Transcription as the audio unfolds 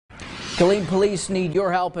Killeen police need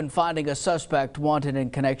your help in finding a suspect wanted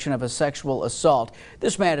in connection of a sexual assault.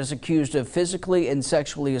 This man is accused of physically and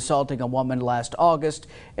sexually assaulting a woman last August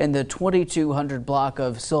in the 2200 block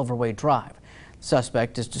of Silverway Drive. The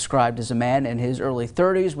suspect is described as a man in his early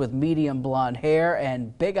 30s with medium blonde hair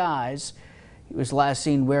and big eyes. He was last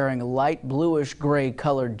seen wearing light bluish gray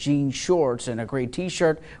colored jean shorts and a gray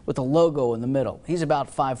t-shirt with a logo in the middle. He's about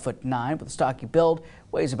 5'9" with a stocky build,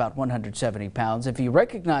 weighs about 170 pounds. If you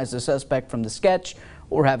recognize the suspect from the sketch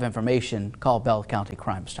or have information, call Bell County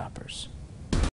Crime Stoppers.